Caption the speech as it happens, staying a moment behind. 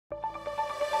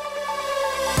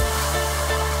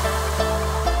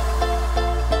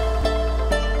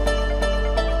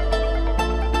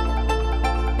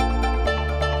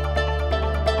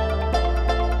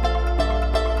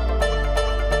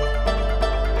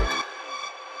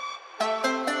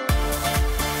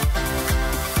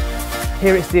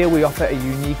Here at Steel we offer a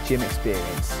unique gym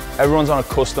experience. Everyone's on a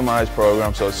customised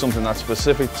programme, so it's something that's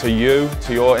specific to you,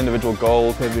 to your individual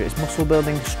goals. Whether it's muscle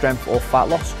building, strength or fat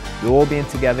loss, you'll all be in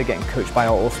together getting coached by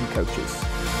our awesome coaches.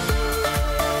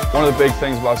 One of the big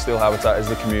things about Steel Habitat is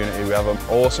the community. We have an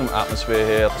awesome atmosphere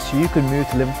here. So you can move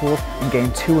to Liverpool and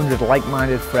gain 200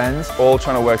 like-minded friends. All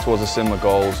trying to work towards the similar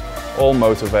goals, all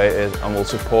motivated, and will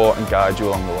support and guide you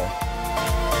along the way.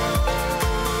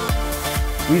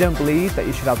 We don't believe that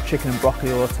you should have chicken and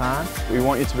broccoli all the time. We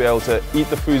want you to be able to eat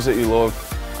the foods that you love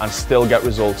and still get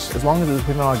results. As long as it's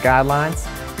within our guidelines,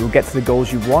 you'll get to the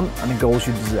goals you want and the goals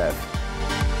you deserve.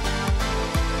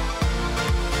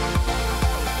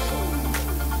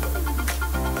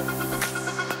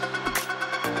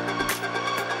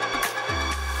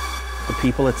 The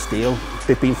people at Steel,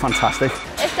 they've been fantastic.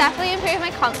 It's definitely improved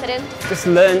my confidence. Just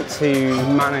learnt to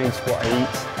manage what I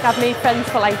eat. I've made friends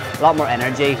for life. A lot more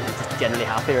energy, just generally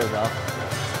happier as well.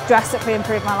 Drastically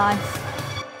improved my life.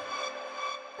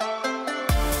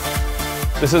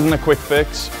 This isn't a quick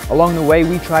fix. Along the way,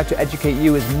 we try to educate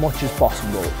you as much as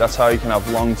possible. That's how you can have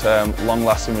long-term,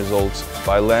 long-lasting results,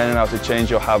 by learning how to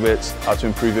change your habits, how to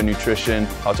improve your nutrition,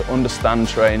 how to understand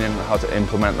training, and how to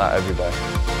implement that every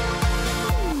day.